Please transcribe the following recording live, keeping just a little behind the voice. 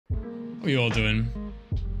How are you all doing?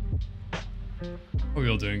 How are we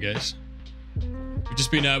all doing, guys?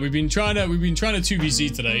 We've been trying to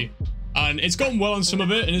 2vc today, and it's gone well on some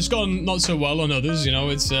of it, and it's gone not so well on others. You know,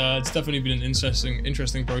 it's definitely been an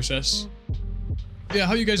interesting process. Yeah,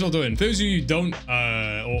 how are you guys all doing? For those of you who don't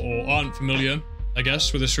or aren't familiar, I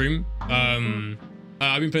guess, with the stream, I've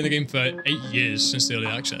been playing the game for 8 years since the early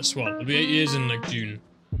access. Well, it'll be 8 years in like June.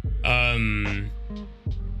 I've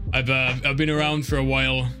been around for a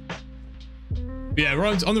while. Yeah, we're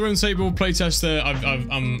on the roundtable playtester.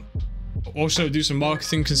 I'm also do some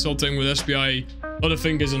marketing consulting with SBI. A lot of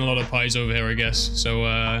fingers and a lot of pies over here, I guess. So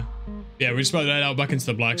yeah, we're just about to head out back into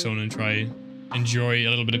the black zone and try enjoy a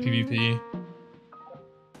little bit of PvP.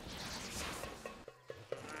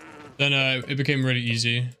 Then it became really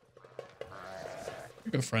easy.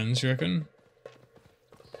 You got friends, you reckon?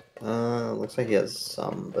 Looks like he has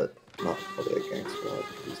some, but not probably a gang squad.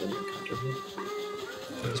 He's in the country.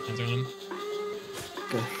 Just on him.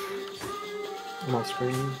 Okay. I'm off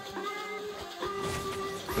screen.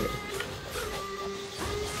 Okay.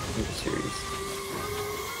 New series.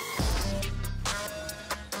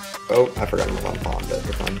 Oh, I forgot I'm on pond, but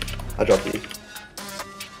you're fine. I dropped you.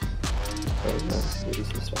 Oh, no, maybe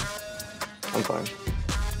some stuff. I'm fine.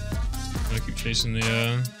 I'm gonna keep chasing the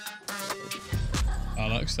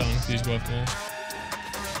Alex down, please worth more.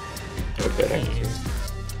 Okay, thank you.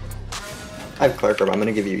 I have Clark, but I'm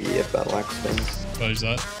gonna give you E if Battle Axe spins. Close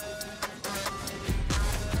that.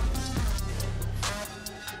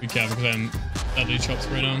 Be careful because I'm deadly chopped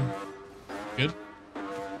right now. Good.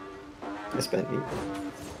 I spent E.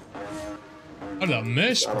 How did that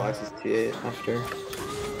miss? Battle Axe is T8 after.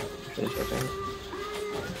 Finish that thing.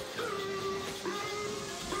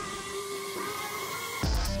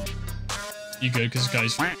 You good? Because this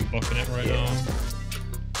guy's blocking it right now.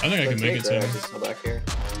 I think I can make it too. Still back here.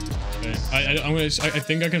 Okay. I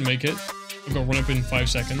think I can make it. I've got to run up in 5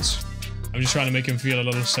 seconds. I'm just trying to make him feel a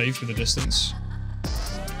little safe with the distance.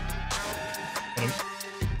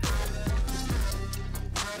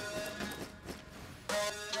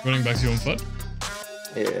 Running back to you on foot.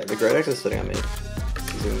 Yeah, the Great Axe is sitting on me.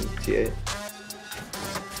 He's in T8.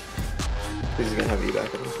 He's gonna have E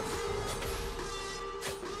back at him.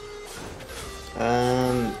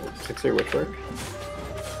 6-3 Witchwork.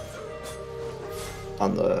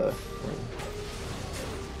 On the...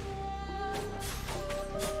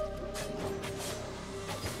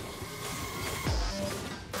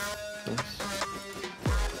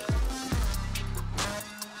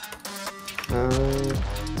 I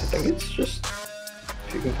think it's just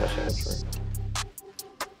if you can catch that.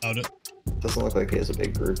 Doubt it. Doesn't look like he has a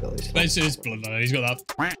big group at least. But it's Bloodletter. He's got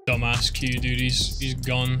that dumbass Q, dude. He's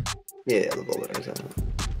gone. Yeah, the Bloodletter's in it.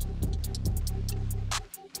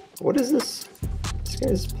 What is this? This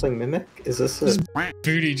guy's playing Mimic? Is this a...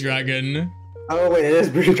 Booty Dragon. Oh wait, it is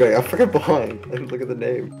Booty Dragon. I forgot behind. I didn't look at the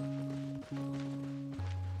name.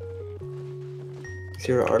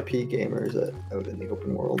 0 RP gamers out in the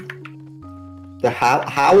open world. The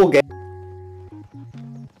Howl game.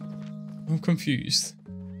 I'm confused.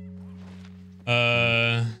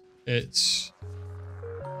 It's...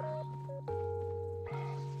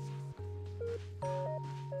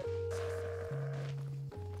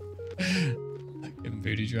 Fucking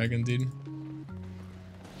Booty Dragon, dude.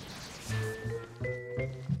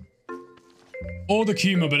 All the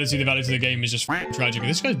Q mobility they've added to the game is just tragic.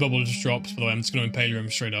 This guy's bubble just drops, by the way. I'm just going to impale him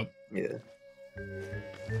straight up. Yeah.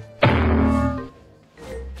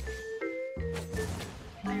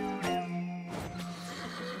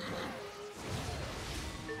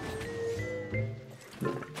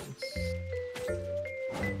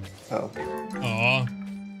 Oh. Aw.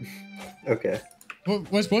 Okay.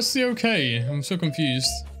 What's the okay? I'm so confused.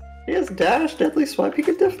 He has dash, deadly swipe. He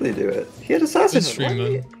could definitely do it. He had assassin.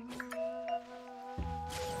 Streamer.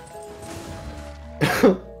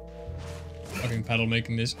 Fucking pedal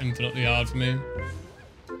making this infinitely hard for me.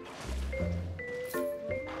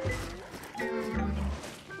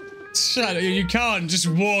 Shut up, you can't just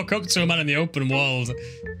walk up to a man in the open world.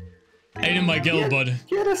 Ain't in my guild, bud.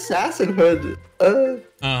 He had assassin hood.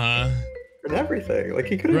 And everything. Like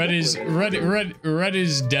he could. Red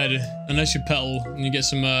is dead unless you petal and you get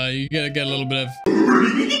some. You get a little bit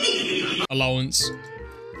of allowance.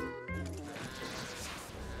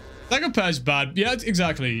 Psychopath's bad. Yeah,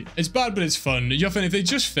 exactly. It's bad, but it's fun. Yuffin, if they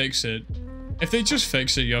just fix it.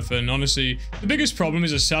 Yuffin, honestly, the biggest problem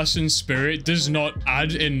is Assassin Spirit does not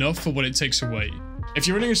add enough for what it takes away. If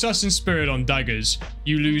you're running Assassin Spirit on daggers,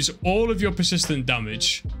 you lose all of your persistent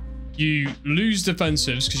damage. You lose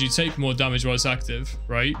defensives because you take more damage while it's active,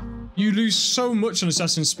 right? You lose so much on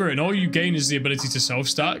Assassin Spirit, and all you gain is the ability to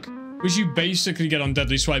self-stack. you basically get on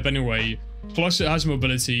Deadly Swipe anyway. Plus it has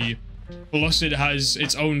mobility. Plus it has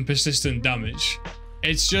its own persistent damage.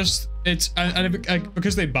 It's just,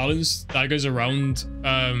 because they balance daggers around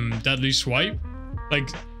Deadly Swipe, like,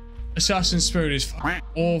 Assassin's Spirit is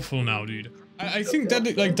awful now, dude. I think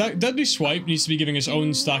Deadly Swipe needs to be giving its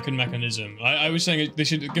own stacking mechanism. I was saying they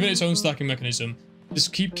should give it its own stacking mechanism.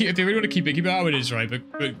 Just keep if they really want to keep it how it is, right?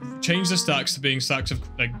 But change the stacks to being stacks of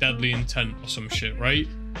like Deadly Intent or some shit, right?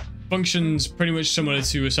 Functions pretty much similar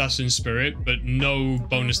to Assassin's Spirit, but no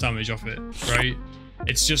bonus damage off it, right?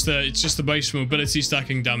 It's just the base mobility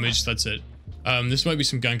stacking damage. That's it. This might be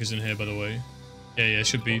some gankers in here, by the way. Yeah, it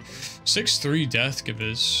should be. 6-3 death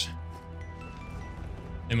givers.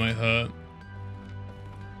 It might hurt.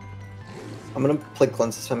 I'm gonna play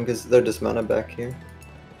cleanse this time because they're dismounted back here.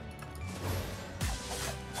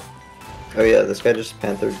 Oh yeah, this guy just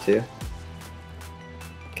panthered too.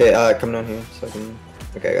 Okay, come down here so I can...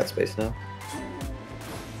 Okay, I got space now.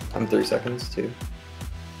 I'm 3 seconds too.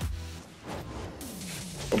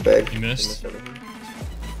 Oh, big. You missed. I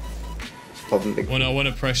want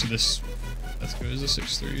to pressure this. Let's go. Is the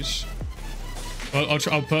 6-3s? Well,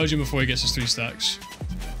 I'll purge him before he gets his 3 stacks.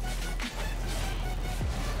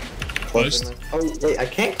 Close. Oh wait, I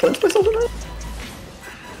can't cleanse myself in that?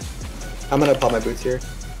 I'm gonna pop my boots here.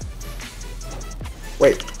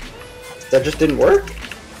 Wait, that just didn't work?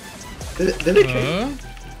 Did it change?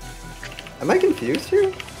 Am I confused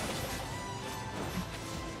here?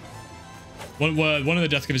 One of the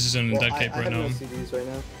death givers is in dead cape right now. I have no CDs right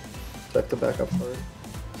now, so I have to back up hard.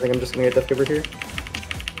 I think I'm just gonna get death giver here.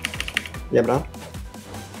 Yeah, but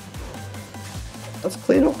that's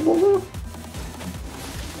clean openable though.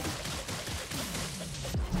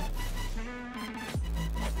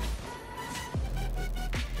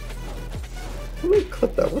 Let me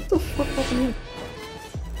clip that. What the fuck happened here?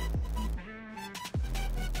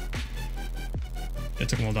 It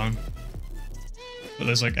took them all down. But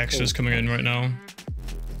there's like extras coming in right now.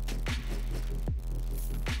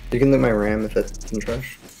 You can loot my RAM if it's in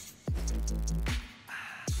trash.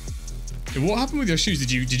 Hey, what happened with your shoes?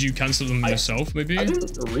 Did you cancel them yourself? Maybe. I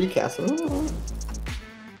didn't recast them.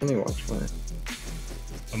 Let me watch mine.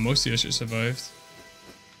 Oh, most of your shit survived.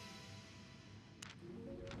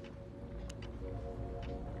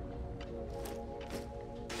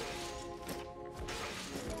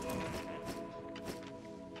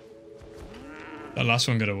 That last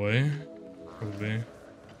one got away. Probably.